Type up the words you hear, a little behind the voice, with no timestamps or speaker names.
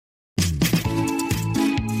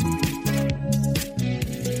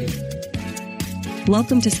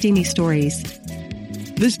Welcome to Steamy Stories.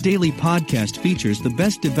 This daily podcast features the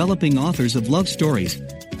best developing authors of love stories,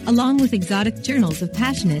 along with exotic journals of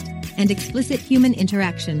passionate and explicit human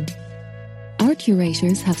interaction. Our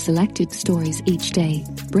curators have selected stories each day,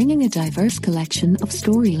 bringing a diverse collection of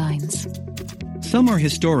storylines. Some are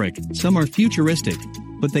historic, some are futuristic,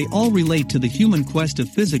 but they all relate to the human quest of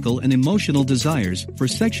physical and emotional desires for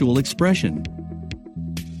sexual expression.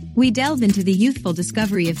 We delve into the youthful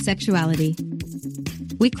discovery of sexuality.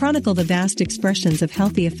 We chronicle the vast expressions of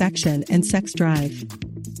healthy affection and sex drive.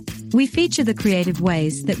 We feature the creative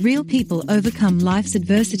ways that real people overcome life's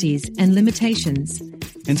adversities and limitations,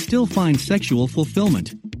 and still find sexual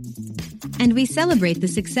fulfillment. And we celebrate the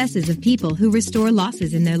successes of people who restore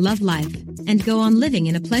losses in their love life and go on living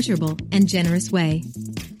in a pleasurable and generous way.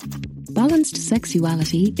 Balanced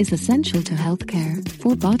sexuality is essential to healthcare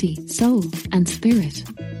for body, soul, and spirit.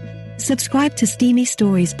 Subscribe to Steamy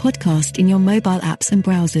Stories podcast in your mobile apps and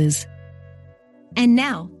browsers. And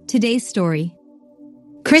now, today's story.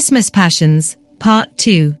 Christmas Passions, Part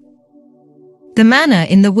 2. The Manor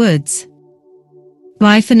in the Woods.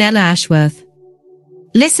 By Fenella Ashworth.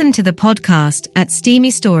 Listen to the podcast at Steamy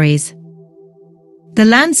Stories. The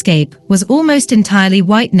landscape was almost entirely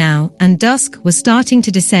white now, and dusk was starting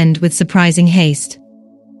to descend with surprising haste.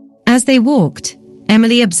 As they walked,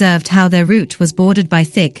 Emily observed how their route was bordered by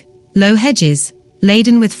thick, low hedges,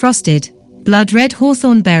 laden with frosted, blood-red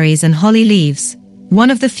hawthorn berries and holly leaves, one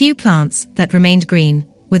of the few plants that remained green,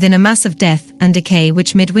 within a mass of death and decay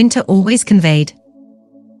which midwinter always conveyed.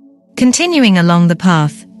 Continuing along the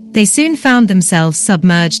path, they soon found themselves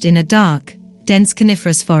submerged in a dark, dense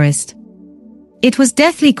coniferous forest. It was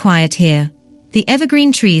deathly quiet here, the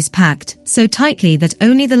evergreen trees packed so tightly that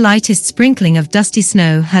only the lightest sprinkling of dusty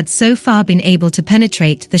snow had so far been able to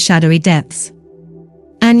penetrate the shadowy depths.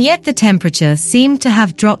 And yet the temperature seemed to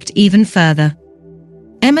have dropped even further.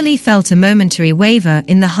 Emily felt a momentary waver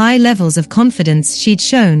in the high levels of confidence she'd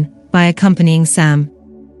shown by accompanying Sam.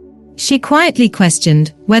 She quietly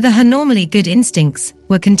questioned whether her normally good instincts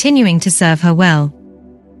were continuing to serve her well.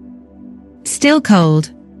 "Still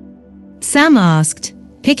cold?" Sam asked,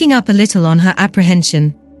 picking up a little on her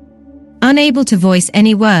apprehension. Unable to voice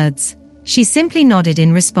any words, she simply nodded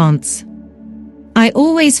in response. "I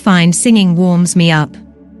always find singing warms me up.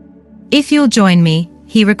 If you'll join me,"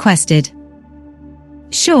 he requested.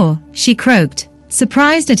 "Sure," she croaked,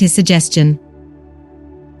 surprised at his suggestion.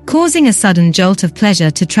 Causing a sudden jolt of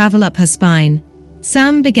pleasure to travel up her spine,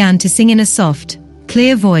 Sam began to sing in a soft,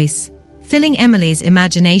 clear voice, filling Emily's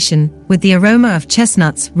imagination with the aroma of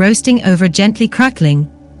chestnuts roasting over a gently crackling,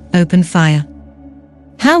 open fire.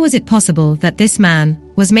 How was it possible that this man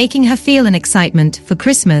was making her feel an excitement for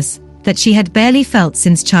Christmas that she had barely felt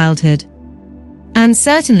since childhood? And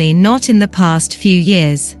certainly not in the past few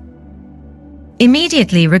years.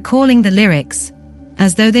 Immediately recalling the lyrics,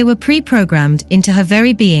 as though they were pre-programmed into her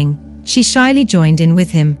very being, she shyly joined in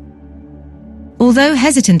with him. Although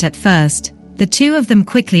hesitant at first, the two of them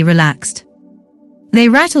quickly relaxed. They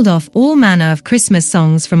rattled off all manner of Christmas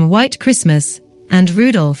songs from White Christmas and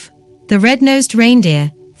Rudolph, the red-nosed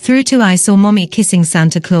reindeer, through to I Saw Mommy Kissing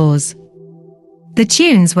Santa Claus. The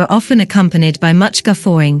tunes were often accompanied by much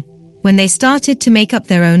guffawing, when they started to make up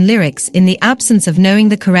their own lyrics in the absence of knowing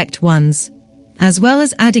the correct ones, as well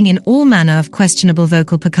as adding in all manner of questionable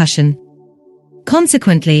vocal percussion.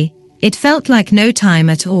 Consequently, it felt like no time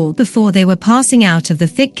at all before they were passing out of the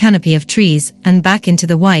thick canopy of trees and back into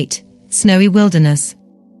the white, snowy wilderness.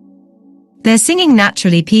 Their singing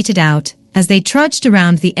naturally petered out as they trudged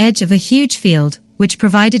around the edge of a huge field, which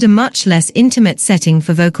provided a much less intimate setting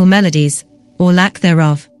for vocal melodies, or lack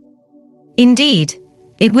thereof. Indeed,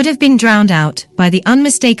 it would have been drowned out by the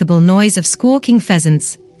unmistakable noise of squawking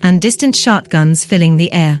pheasants and distant shotguns filling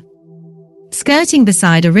the air. Skirting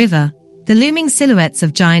beside a river, the looming silhouettes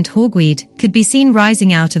of giant hogweed could be seen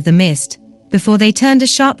rising out of the mist, before they turned a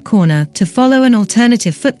sharp corner to follow an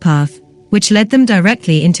alternative footpath, which led them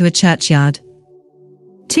directly into a churchyard.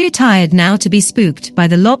 Too tired now to be spooked by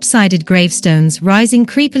the lopsided gravestones rising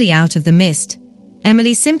creepily out of the mist,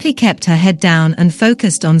 Emily simply kept her head down and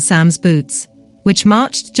focused on Sam's boots, which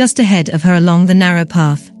marched just ahead of her along the narrow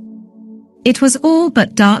path. It was all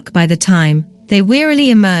but dark by the time they wearily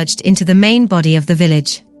emerged into the main body of the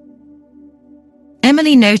village.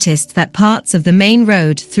 Emily noticed that parts of the main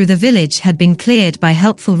road through the village had been cleared by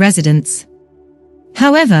helpful residents.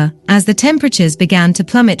 However, as the temperatures began to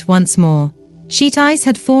plummet once more, sheet ice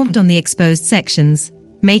had formed on the exposed sections,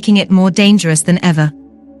 making it more dangerous than ever.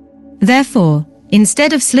 Therefore,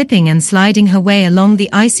 instead of slipping and sliding her way along the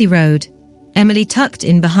icy road, Emily tucked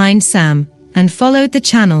in behind Sam and followed the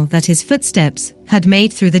channel that his footsteps had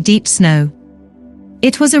made through the deep snow.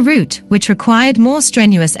 It was a route which required more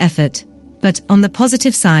strenuous effort, but, on the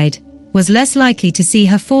positive side, was less likely to see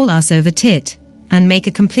her fall ass over tit and make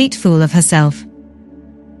a complete fool of herself.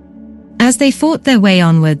 As they fought their way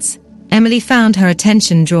onwards, Emily found her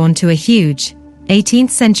attention drawn to a huge,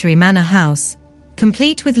 18th-century manor house,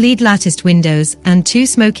 complete with lead-latticed windows and 2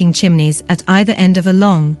 smoking chimneys at either end of a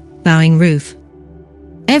long, bowing roof.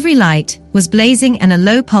 Every light was blazing and a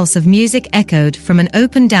low pulse of music echoed from an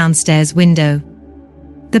open downstairs window.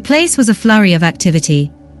 The place was a flurry of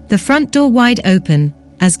activity, the front door wide open,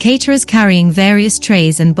 as caterers carrying various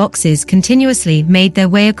trays and boxes continuously made their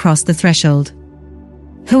way across the threshold.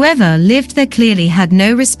 Whoever lived there clearly had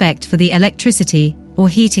no respect for the electricity or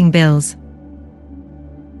heating bills.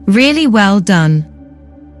 "Really well done.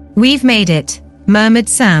 We've made it," murmured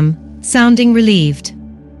Sam, sounding relieved.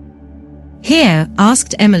 "Here,"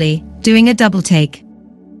 asked Emily, doing a double take.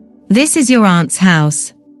 "This is your aunt's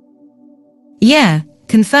house." "Yeah,"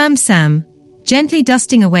 confirmed Sam, gently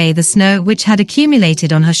dusting away the snow which had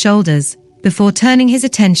accumulated on her shoulders, before turning his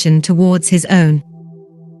attention towards his own.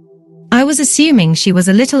 "I was assuming she was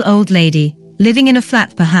a little old lady, living in a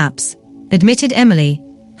flat perhaps," admitted Emily,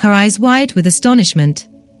 her eyes wide with astonishment,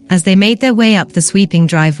 as they made their way up the sweeping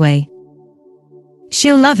driveway.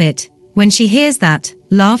 "She'll love it when she hears that,"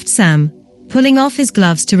 laughed Sam, pulling off his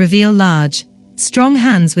gloves to reveal large, strong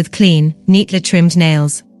hands with clean, neatly trimmed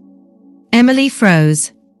nails. Emily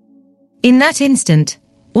froze. In that instant,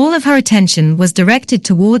 all of her attention was directed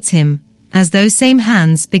towards him, as those same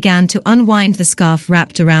hands began to unwind the scarf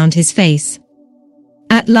wrapped around his face.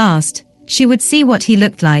 At last, she would see what he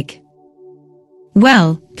looked like.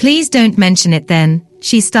 "Well, please don't mention it then,"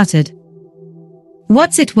 she stuttered.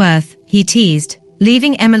 "What's it worth?" he teased,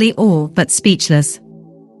 leaving Emily all but speechless.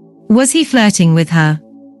 Was he flirting with her?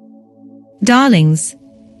 "Darlings,"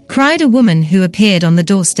 cried a woman who appeared on the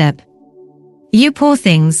doorstep. "You poor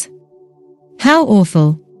things. How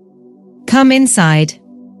awful. Come inside."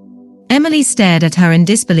 Emily stared at her in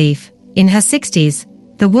disbelief. In her 60s,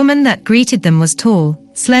 the woman that greeted them was tall,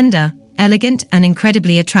 slender, elegant and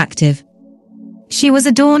incredibly attractive. She was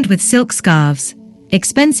adorned with silk scarves,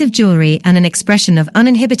 expensive jewelry and an expression of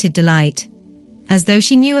uninhibited delight, as though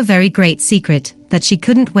she knew a very great secret that she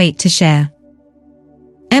couldn't wait to share.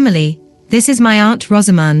 "Emily, this is my Aunt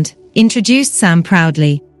Rosamond," introduced Sam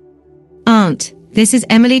proudly. "Aunt, this is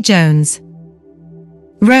Emily Jones."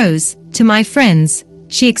 "Rose, to my friends,"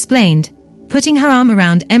 she explained, putting her arm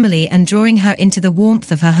around Emily and drawing her into the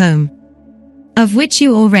warmth of her home. "Of which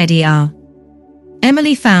you already are."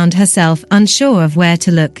 Emily found herself unsure of where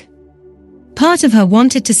to look. Part of her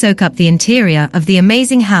wanted to soak up the interior of the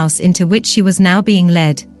amazing house into which she was now being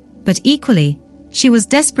led, but equally, she was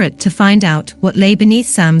desperate to find out what lay beneath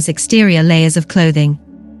Sam's exterior layers of clothing.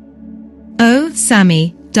 "Oh,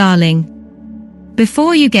 Sammy, darling.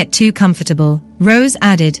 Before you get too comfortable," Rose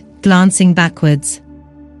added, glancing backwards.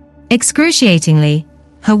 Excruciatingly,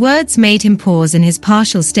 her words made him pause in his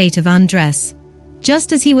partial state of undress,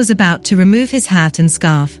 just as he was about to remove his hat and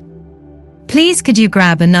scarf. "Please could you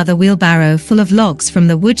grab another wheelbarrow full of logs from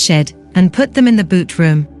the woodshed and put them in the boot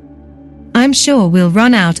room? I'm sure we'll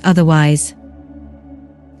run out otherwise."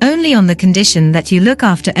 "Only on the condition that you look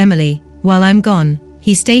after Emily while I'm gone,"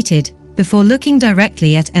 he stated, before looking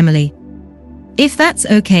directly at Emily. "If that's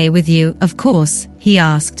okay with you, of course," he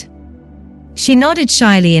asked. She nodded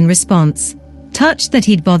shyly in response, touched that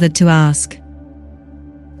he'd bothered to ask.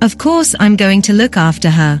 "Of course I'm going to look after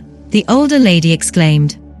her," the older lady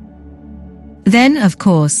exclaimed. "Then, of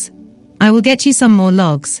course, I will get you some more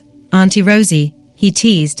logs, Auntie Rosie," he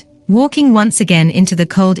teased, walking once again into the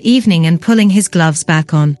cold evening and pulling his gloves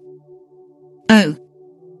back on. "Oh,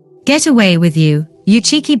 get away with you, you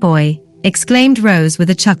cheeky boy," exclaimed Rose with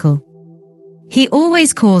a chuckle. "He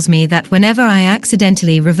always calls me that whenever I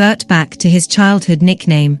accidentally revert back to his childhood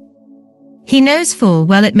nickname. He knows full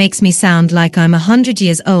well it makes me sound like I'm 100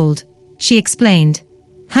 years old," she explained,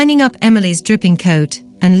 hanging up Emily's dripping coat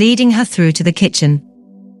and leading her through to the kitchen.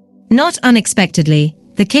 Not unexpectedly,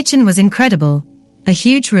 the kitchen was incredible, a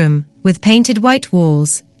huge room, with painted white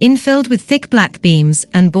walls, infilled with thick black beams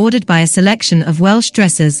and bordered by a selection of Welsh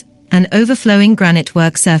dressers and overflowing granite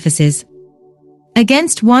work surfaces.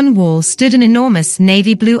 Against one wall stood an enormous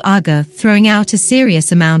navy blue Aga, throwing out a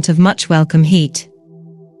serious amount of much welcome heat.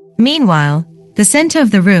 Meanwhile, the center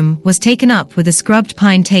of the room was taken up with a scrubbed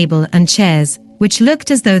pine table and chairs, which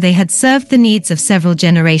looked as though they had served the needs of several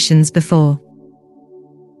generations before.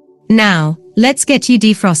 "Now, let's get you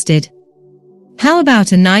defrosted. How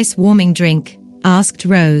about a nice warming drink?" asked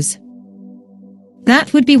Rose.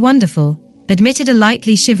 "That would be wonderful," admitted a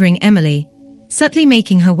lightly shivering Emily, subtly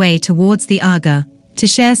making her way towards the Aga, to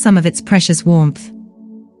share some of its precious warmth.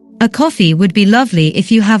 A coffee would be lovely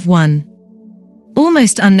if you have one.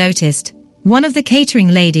 Almost unnoticed, one of the catering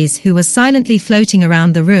ladies who was silently floating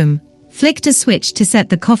around the room flicked a switch to set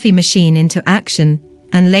the coffee machine into action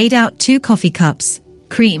and laid out 2 coffee cups,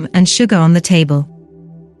 cream and sugar on the table.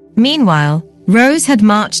 Meanwhile, Rose had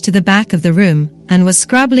marched to the back of the room and was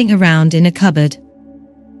scrabbling around in a cupboard.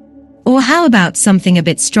 "Or how about something a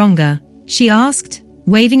bit stronger?" she asked,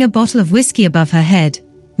 waving a bottle of whiskey above her head,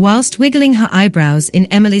 whilst wiggling her eyebrows in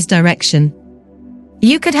Emily's direction.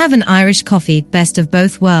 "You could have an Irish coffee, best of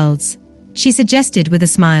both worlds," she suggested with a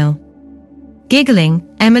smile. Giggling,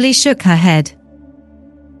 Emily shook her head.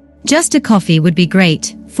 "Just a coffee would be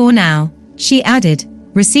great, for now," she added,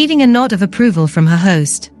 receiving a nod of approval from her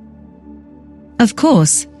host. "Of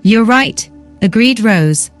course, you're right," agreed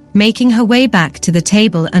Rose, making her way back to the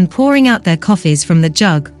table and pouring out their coffees from the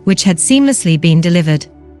jug, which had seamlessly been delivered.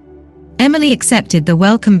 Emily accepted the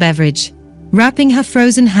welcome beverage, wrapping her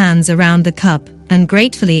frozen hands around the cup and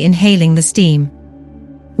gratefully inhaling the steam.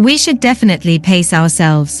 "We should definitely pace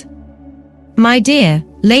ourselves." "My dear,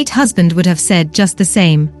 late husband would have said just the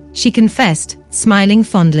same," she confessed, smiling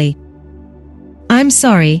fondly. "I'm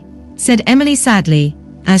sorry," said Emily sadly,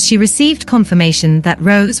 as she received confirmation that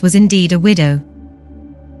Rose was indeed a widow.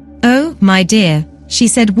 "Oh, my dear," she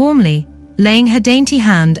said warmly, laying her dainty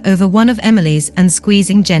hand over one of Emily's and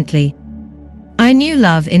squeezing gently. "I knew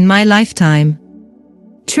love in my lifetime.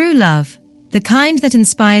 True love, the kind that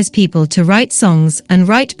inspires people to write songs and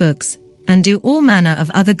write books, and do all manner of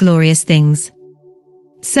other glorious things.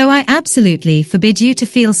 So I absolutely forbid you to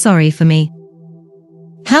feel sorry for me."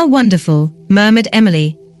 "How wonderful," murmured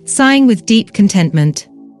Emily, sighing with deep contentment.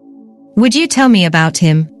 "Would you tell me about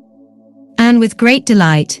him?" And with great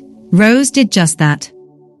delight, Rose did just that.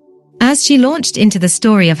 As she launched into the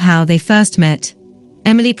story of how they first met,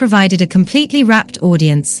 Emily provided a completely rapt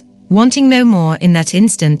audience, wanting no more in that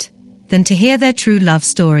instant than to hear their true love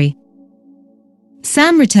story.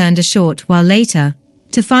 Sam returned a short while later,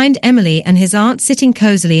 to find Emily and his aunt sitting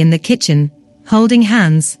cozily in the kitchen, holding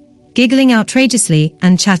hands, giggling outrageously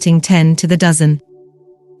and chatting 10 to the dozen.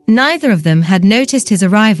 Neither of them had noticed his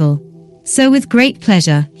arrival, so with great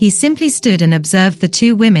pleasure he simply stood and observed the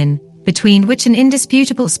 2 women, between which an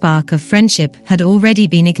indisputable spark of friendship had already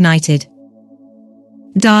been ignited.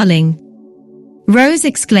 "Darling," Rose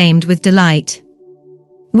exclaimed with delight.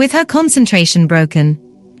 With her concentration broken,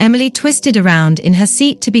 Emily twisted around in her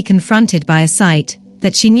seat to be confronted by a sight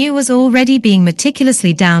that she knew was already being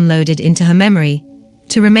meticulously downloaded into her memory,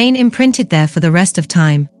 to remain imprinted there for the rest of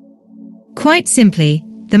time. Quite simply,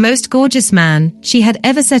 the most gorgeous man she had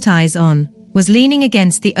ever set eyes on was leaning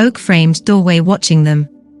against the oak-framed doorway watching them.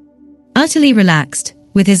 Utterly relaxed,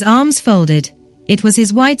 with his arms folded, it was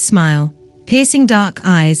his wide smile, piercing dark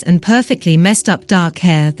eyes and perfectly messed up dark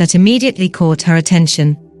hair that immediately caught her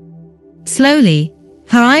attention. Slowly,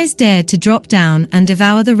 her eyes dared to drop down and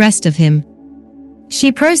devour the rest of him.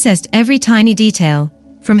 She processed every tiny detail,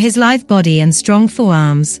 from his lithe body and strong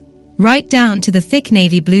forearms, right down to the thick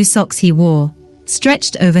navy blue socks he wore,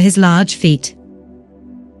 stretched over his large feet.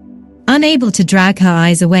 Unable to drag her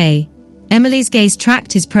eyes away, Emily's gaze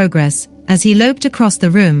tracked his progress as he loped across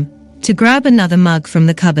the room to grab another mug from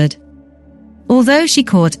the cupboard. Although she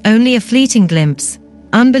caught only a fleeting glimpse,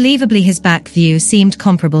 unbelievably his back view seemed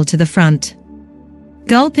comparable to the front.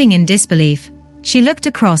 Gulping in disbelief, she looked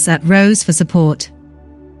across at Rose for support.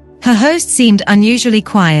 Her host seemed unusually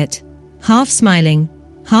quiet, half smiling,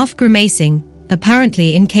 half grimacing,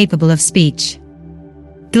 apparently incapable of speech.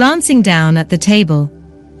 Glancing down at the table,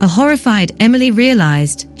 a horrified Emily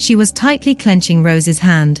realized she was tightly clenching Rose's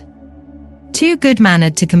hand. Too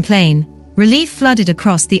good-mannered to complain, relief flooded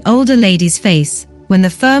across the older lady's face when the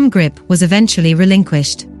firm grip was eventually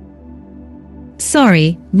relinquished.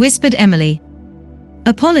 "Sorry," whispered Emily.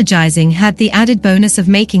 Apologizing had the added bonus of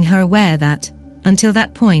making her aware that, until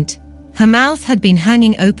that point, her mouth had been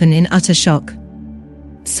hanging open in utter shock.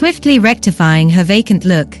 Swiftly rectifying her vacant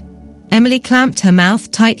look, Emily clamped her mouth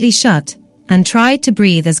tightly shut and tried to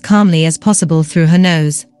breathe as calmly as possible through her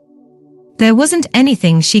nose. There wasn't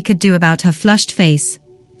anything she could do about her flushed face,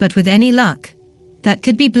 but with any luck, that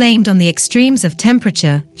could be blamed on the extremes of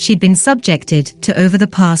temperature she'd been subjected to over the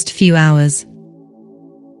past few hours.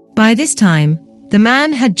 By this time, the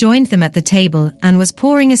man had joined them at the table and was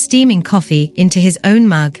pouring a steaming coffee into his own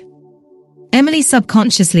mug. Emily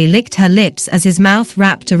subconsciously licked her lips as his mouth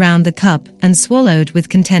wrapped around the cup and swallowed with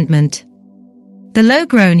contentment. The low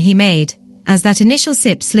groan he made, as that initial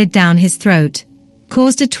sip slid down his throat,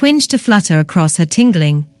 caused a twinge to flutter across her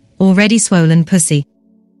tingling, already swollen pussy.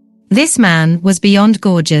 This man was beyond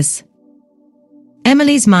gorgeous.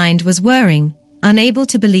 Emily's mind was whirring, unable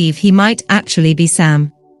to believe he might actually be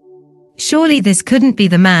Sam. Surely this couldn't be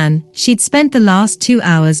the man she'd spent the last 2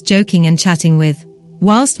 hours joking and chatting with,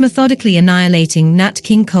 whilst methodically annihilating Nat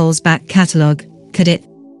King Cole's back catalogue, could it?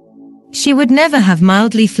 She would never have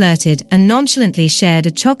mildly flirted and nonchalantly shared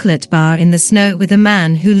a chocolate bar in the snow with a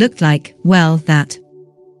man who looked like, well, that.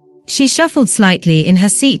 She shuffled slightly in her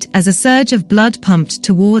seat as a surge of blood pumped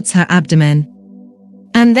towards her abdomen.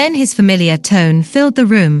 And then his familiar tone filled the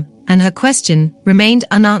room, and her question remained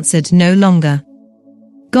unanswered no longer.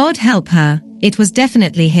 God help her, it was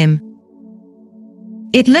definitely him.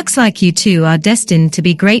 It looks like you two are destined to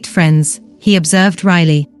be great friends, he observed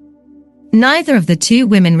wryly. Neither of the two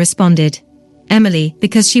women responded. Emily,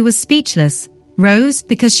 because she was speechless, Rose,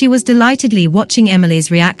 because she was delightedly watching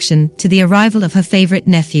Emily's reaction to the arrival of her favorite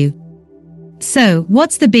nephew. So,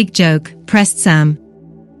 what's the big joke? Pressed Sam.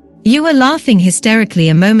 You were laughing hysterically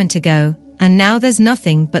a moment ago, and now there's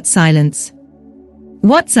nothing but silence.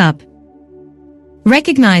 What's up?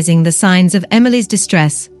 Recognizing the signs of Emily's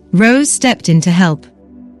distress, Rose stepped in to help.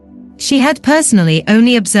 She had personally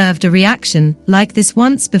only observed a reaction like this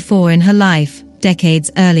once before in her life,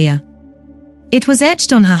 decades earlier. It was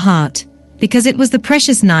etched on her heart, because it was the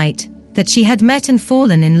precious night that she had met and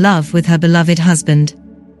fallen in love with her beloved husband.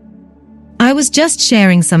 I was just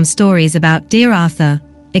sharing some stories about dear Arthur,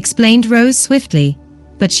 explained Rose swiftly,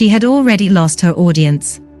 but she had already lost her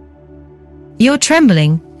audience. You're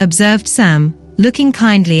trembling, observed Sam, looking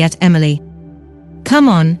kindly at Emily. Come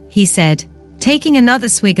on, he said, taking another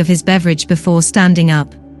swig of his beverage before standing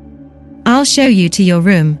up. I'll show you to your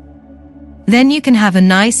room. Then you can have a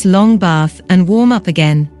nice long bath and warm up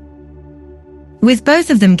again. With both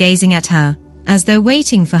of them gazing at her, as though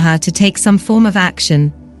waiting for her to take some form of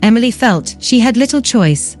action, Emily felt she had little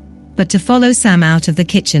choice but to follow Sam out of the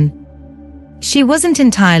kitchen. She wasn't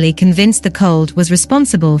entirely convinced the cold was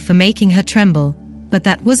responsible for making her tremble, but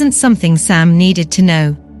that wasn't something Sam needed to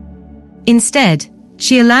know. Instead,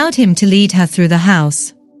 she allowed him to lead her through the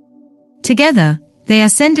house. Together, they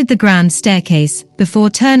ascended the grand staircase before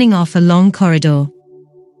turning off a long corridor.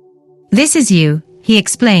 This is you, he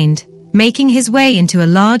explained, making his way into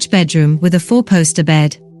a large bedroom with a four-poster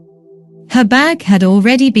bed. Her bag had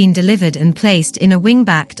already been delivered and placed in a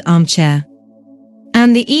wing-backed armchair.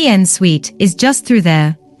 And the EN suite is just through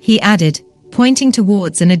there, he added, pointing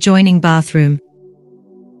towards an adjoining bathroom.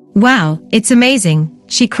 Wow, it's amazing,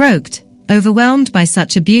 she croaked, overwhelmed by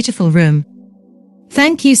such a beautiful room.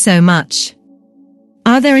 Thank you so much.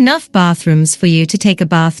 Are there enough bathrooms for you to take a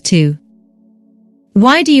bath too?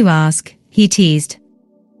 Why do you ask? He teased.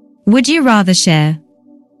 Would you rather share?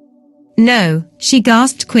 No, she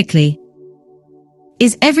gasped quickly.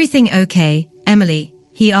 Is everything okay, Emily?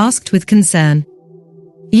 He asked with concern.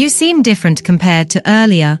 You seem different compared to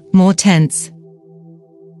earlier, more tense.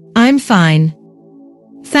 I'm fine.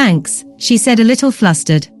 Thanks, she said a little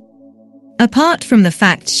flustered. Apart from the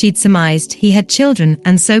fact she'd surmised he had children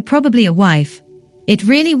and so probably a wife, it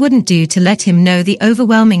really wouldn't do to let him know the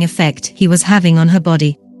overwhelming effect he was having on her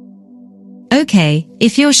body. Okay,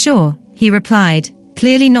 if you're sure, he replied,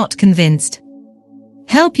 clearly not convinced.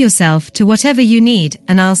 Help yourself to whatever you need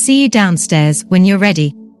and I'll see you downstairs when you're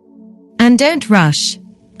ready. And don't rush.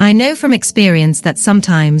 I know from experience that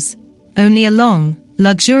sometimes, only a long,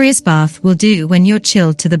 luxurious bath will do when you're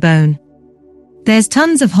chilled to the bone. There's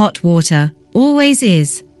tons of hot water, always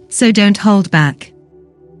is, so don't hold back.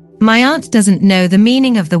 My aunt doesn't know the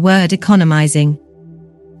meaning of the word economizing.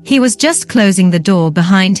 He was just closing the door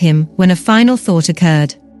behind him when a final thought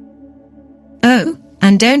occurred. Oh,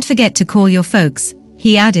 and don't forget to call your folks,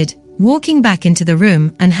 he added, walking back into the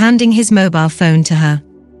room and handing his mobile phone to her.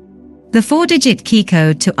 The 4-digit key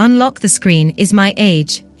code to unlock the screen is my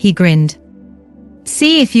age, he grinned.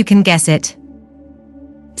 See if you can guess it.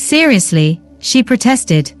 Seriously, she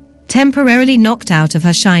protested, temporarily knocked out of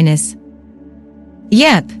her shyness.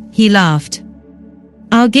 Yep, he laughed.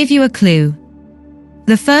 I'll give you a clue.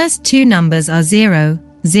 The first 2 numbers are 0,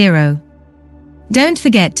 0. Don't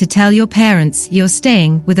forget to tell your parents you're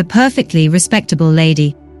staying with a perfectly respectable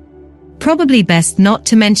lady. Probably best not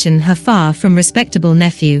to mention her far from respectable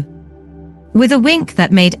nephew. With a wink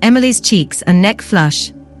that made Emily's cheeks and neck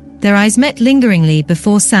flush, their eyes met lingeringly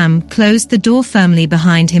before Sam closed the door firmly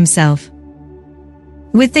behind himself.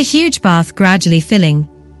 With the huge bath gradually filling,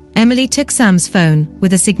 Emily took Sam's phone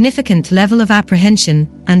with a significant level of apprehension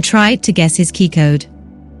and tried to guess his key code.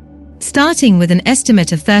 Starting with an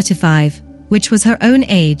estimate of 35, which was her own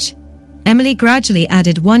age, Emily gradually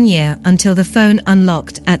added 1 year until the phone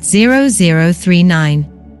unlocked at 0039.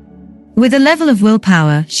 With a level of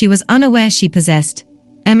willpower she was unaware she possessed,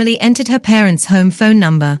 Emily entered her parents' home phone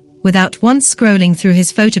number without once scrolling through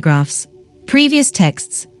his photographs, previous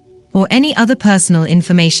texts, or any other personal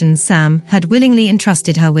information Sam had willingly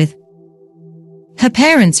entrusted her with. Her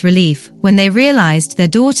parents' relief when they realized their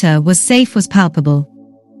daughter was safe was palpable.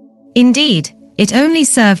 Indeed, it only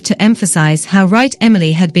served to emphasize how right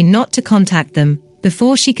Emily had been not to contact them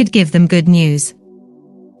before she could give them good news.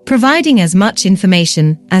 Providing as much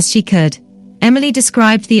information as she could, Emily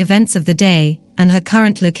described the events of the day and her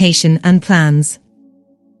current location and plans.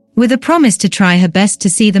 With a promise to try her best to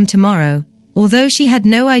see them tomorrow, although she had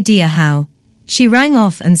no idea how, she rang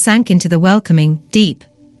off and sank into the welcoming, deep,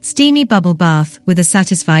 steamy bubble bath with a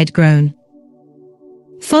satisfied groan.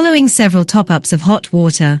 Following several top-ups of hot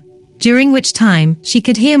water, during which time she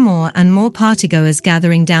could hear more and more partygoers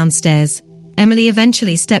gathering downstairs, Emily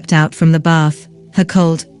eventually stepped out from the bath, her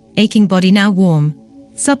cold, aching body now warm,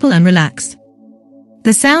 supple and relaxed.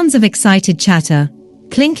 The sounds of excited chatter,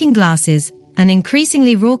 clinking glasses, and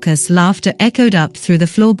increasingly raucous laughter echoed up through the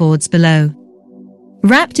floorboards below.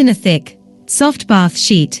 Wrapped in a thick, soft bath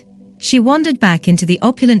sheet, she wandered back into the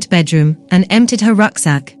opulent bedroom and emptied her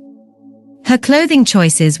rucksack. Her clothing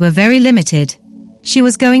choices were very limited. She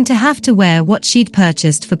was going to have to wear what she'd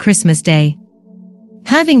purchased for Christmas Day.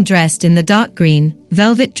 Having dressed in the dark green,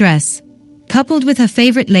 velvet dress, coupled with her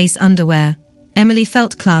favorite lace underwear, Emily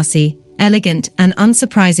felt classy, elegant and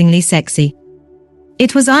unsurprisingly sexy.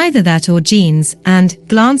 It was either that or jeans, and,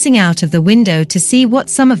 glancing out of the window to see what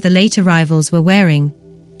some of the late arrivals were wearing,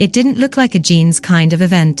 it didn't look like a jeans kind of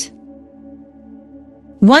event.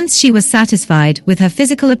 Once she was satisfied with her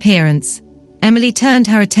physical appearance, Emily turned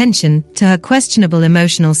her attention to her questionable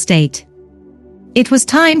emotional state. It was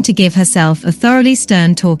time to give herself a thoroughly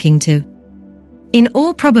stern talking to. In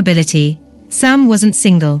all probability, Sam wasn't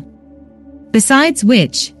single. Besides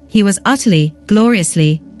which, he was utterly,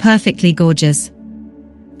 gloriously, perfectly gorgeous.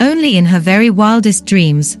 Only in her very wildest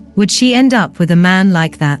dreams would she end up with a man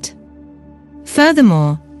like that.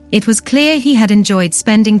 Furthermore, it was clear he had enjoyed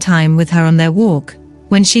spending time with her on their walk,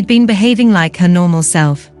 when she'd been behaving like her normal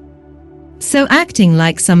self. So acting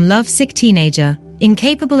like some love-sick teenager,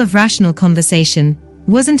 incapable of rational conversation,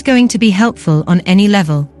 wasn't going to be helpful on any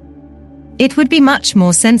level. It would be much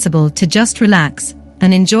more sensible to just relax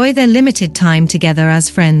and enjoy their limited time together as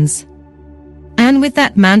friends. And with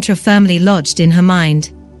that mantra firmly lodged in her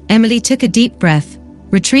mind, Emily took a deep breath,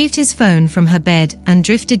 retrieved his phone from her bed and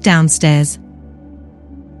drifted downstairs.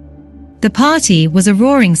 The party was a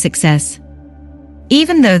roaring success.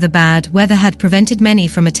 Even though the bad weather had prevented many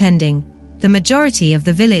from attending, the majority of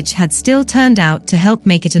the village had still turned out to help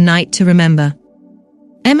make it a night to remember.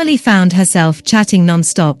 Emily found herself chatting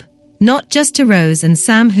non-stop, not just to Rose and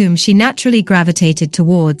Sam whom she naturally gravitated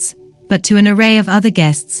towards, but to an array of other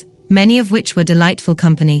guests, many of which were delightful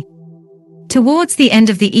company. Towards the end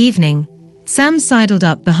of the evening, Sam sidled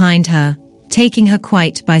up behind her, taking her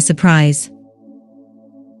quite by surprise.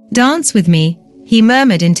 "Dance with me," he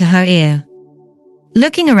murmured into her ear.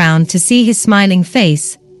 Looking around to see his smiling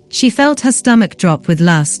face, she felt her stomach drop with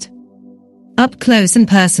lust. Up close and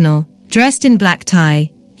personal, dressed in black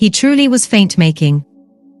tie, he truly was faint-making.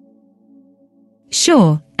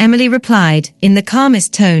 "Sure," Emily replied, in the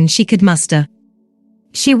calmest tone she could muster.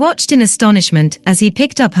 She watched in astonishment as he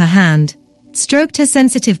picked up her hand, stroked her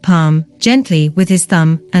sensitive palm gently with his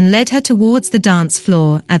thumb and led her towards the dance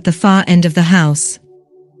floor at the far end of the house.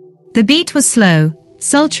 The beat was slow,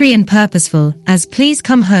 sultry and purposeful as "Please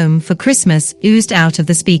Come Home for Christmas" oozed out of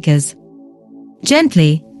the speakers.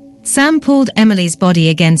 Gently, Sam pulled Emily's body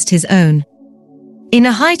against his own. In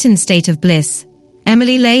a heightened state of bliss,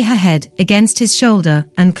 Emily lay her head against his shoulder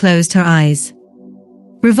and closed her eyes.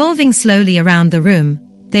 Revolving slowly around the room,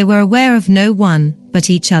 they were aware of no one but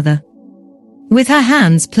each other. With her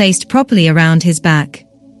hands placed properly around his back,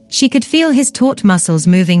 she could feel his taut muscles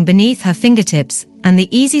moving beneath her fingertips and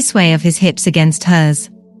the easy sway of his hips against hers.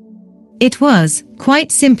 It was,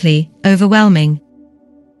 quite simply, overwhelming.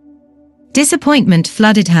 Disappointment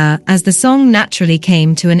flooded her as the song naturally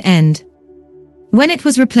came to an end. When it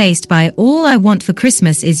was replaced by "All I Want for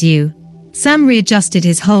Christmas Is You," Sam readjusted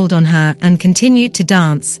his hold on her and continued to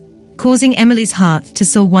dance, causing Emily's heart to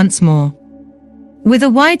soar once more. With a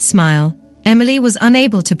wide smile, Emily was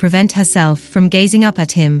unable to prevent herself from gazing up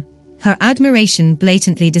at him, her admiration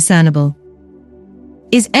blatantly discernible.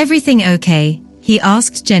 "Is everything okay?" he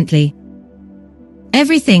asked gently.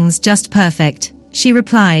 "Everything's just perfect," she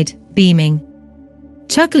replied, beaming.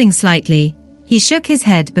 Chuckling slightly, he shook his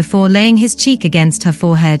head before laying his cheek against her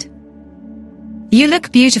forehead. "You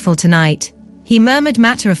look beautiful tonight," he murmured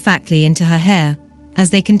matter-of-factly into her hair, as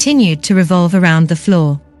they continued to revolve around the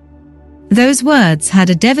floor. Those words had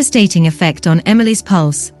a devastating effect on Emily's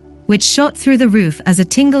pulse, which shot through the roof as a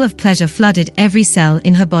tingle of pleasure flooded every cell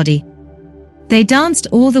in her body. They danced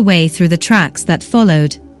all the way through the tracks that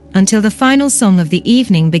followed, until the final song of the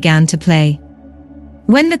evening began to play.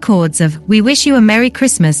 When the chords of "We Wish You a Merry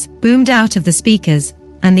Christmas" boomed out of the speakers,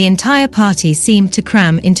 and the entire party seemed to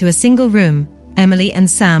cram into a single room, Emily and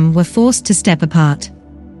Sam were forced to step apart.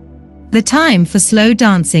 The time for slow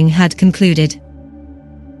dancing had concluded.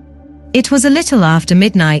 It was a little after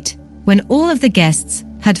midnight, when all of the guests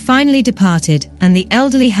had finally departed and the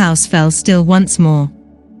elderly house fell still once more.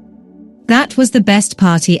 That was the best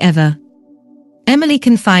party ever, Emily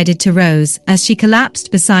confided to Rose as she collapsed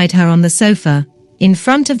beside her on the sofa, in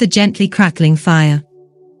front of the gently crackling fire.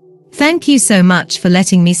 Thank you so much for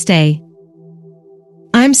letting me stay.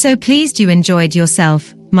 I'm so pleased you enjoyed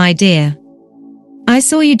yourself, my dear. I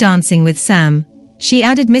saw you dancing with Sam, she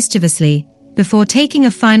added mischievously, before taking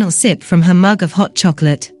a final sip from her mug of hot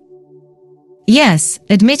chocolate. Yes,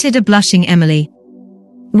 admitted a blushing Emily.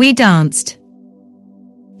 We danced.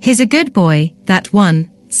 He's a good boy, that one,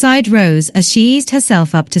 sighed Rose as she eased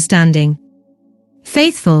herself up to standing.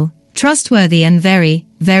 Faithful, trustworthy and very,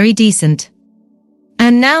 very decent.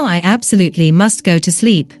 And now I absolutely must go to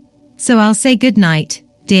sleep, so I'll say good night,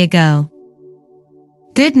 dear girl.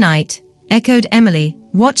 Good night, echoed Emily,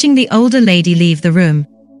 watching the older lady leave the room.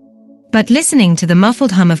 But listening to the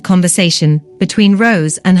muffled hum of conversation between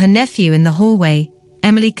Rose and her nephew in the hallway,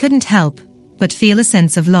 Emily couldn't help but feel a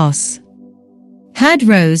sense of loss. Had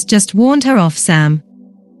Rose just warned her off Sam?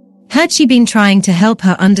 Had she been trying to help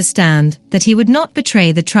her understand that he would not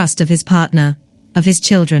betray the trust of his partner, of his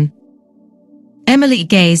children? Emily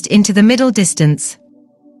gazed into the middle distance.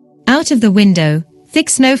 Out of the window, thick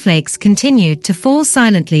snowflakes continued to fall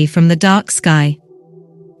silently from the dark sky.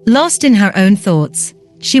 Lost in her own thoughts,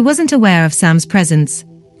 she wasn't aware of Sam's presence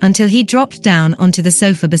until he dropped down onto the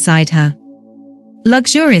sofa beside her.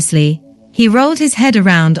 Luxuriously, he rolled his head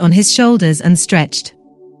around on his shoulders and stretched.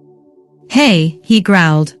 Hey, he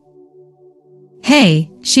growled. Hey,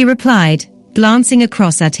 she replied, glancing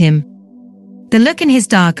across at him. The look in his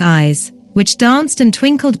dark eyes, which danced and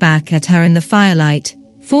twinkled back at her in the firelight,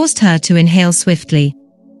 forced her to inhale swiftly.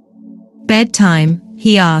 Bedtime,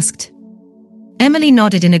 he asked. Emily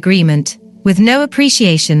nodded in agreement, with no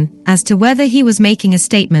appreciation as to whether he was making a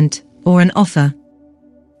statement or an offer.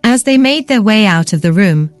 As they made their way out of the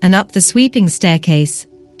room and up the sweeping staircase,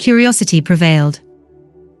 curiosity prevailed.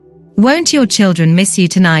 Won't your children miss you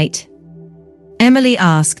tonight? Emily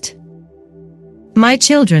asked. My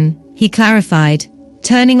children, he clarified,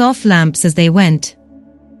 turning off lamps as they went.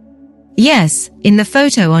 Yes, in the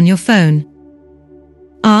photo on your phone.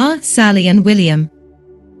 Ah, Sally and William.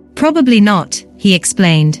 Probably not, he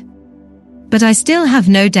explained. But I still have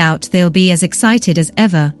no doubt they'll be as excited as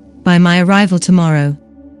ever by my arrival tomorrow.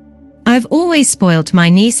 I've always spoilt my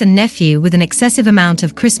niece and nephew with an excessive amount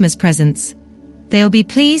of Christmas presents. They'll be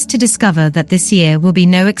pleased to discover that this year will be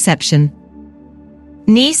no exception.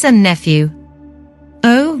 Niece and nephew.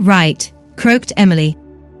 Oh, right, croaked Emily.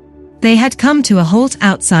 They had come to a halt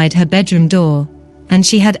outside her bedroom door, and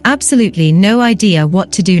she had absolutely no idea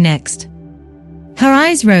what to do next. Her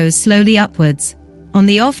eyes rose slowly upwards, on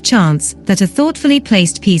the off chance that a thoughtfully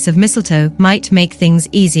placed piece of mistletoe might make things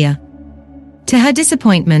easier. To her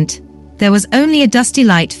disappointment, there was only a dusty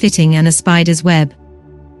light fitting and a spider's web.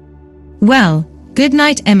 Well, good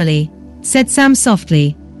night, Emily, said Sam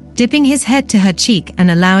softly, dipping his head to her cheek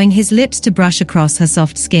and allowing his lips to brush across her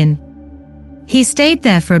soft skin. He stayed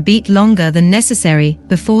there for a beat longer than necessary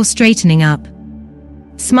before straightening up.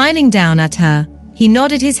 Smiling down at her, he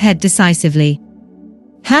nodded his head decisively.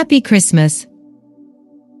 Happy Christmas.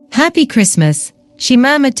 Happy Christmas, she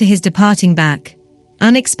murmured to his departing back,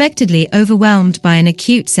 unexpectedly overwhelmed by an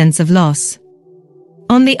acute sense of loss.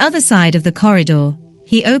 On the other side of the corridor,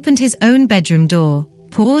 he opened his own bedroom door,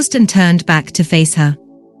 paused and turned back to face her.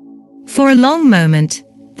 For a long moment,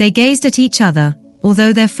 they gazed at each other,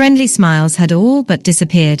 although their friendly smiles had all but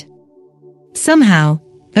disappeared. Somehow,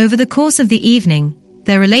 over the course of the evening,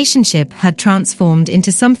 their relationship had transformed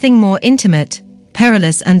into something more intimate,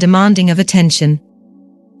 perilous and demanding of attention.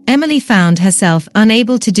 Emily found herself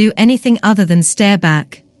unable to do anything other than stare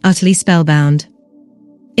back, utterly spellbound.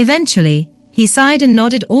 Eventually, he sighed and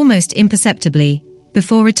nodded almost imperceptibly,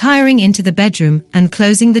 before retiring into the bedroom and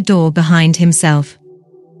closing the door behind himself.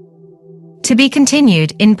 To be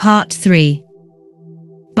continued in Part 3.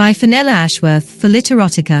 By Fenella Ashworth for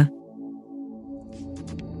Literotica.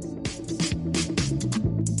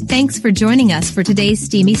 Thanks for joining us for today's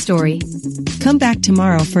steamy story. Come back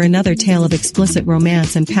tomorrow for another tale of explicit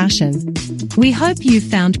romance and passion. We hope you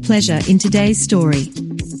found pleasure in today's story.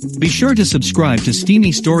 Be sure to subscribe to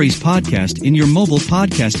Steamy Stories podcast in your mobile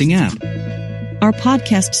podcasting app. Our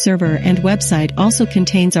podcast server and website also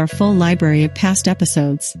contains our full library of past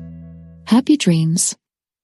episodes. Happy dreams.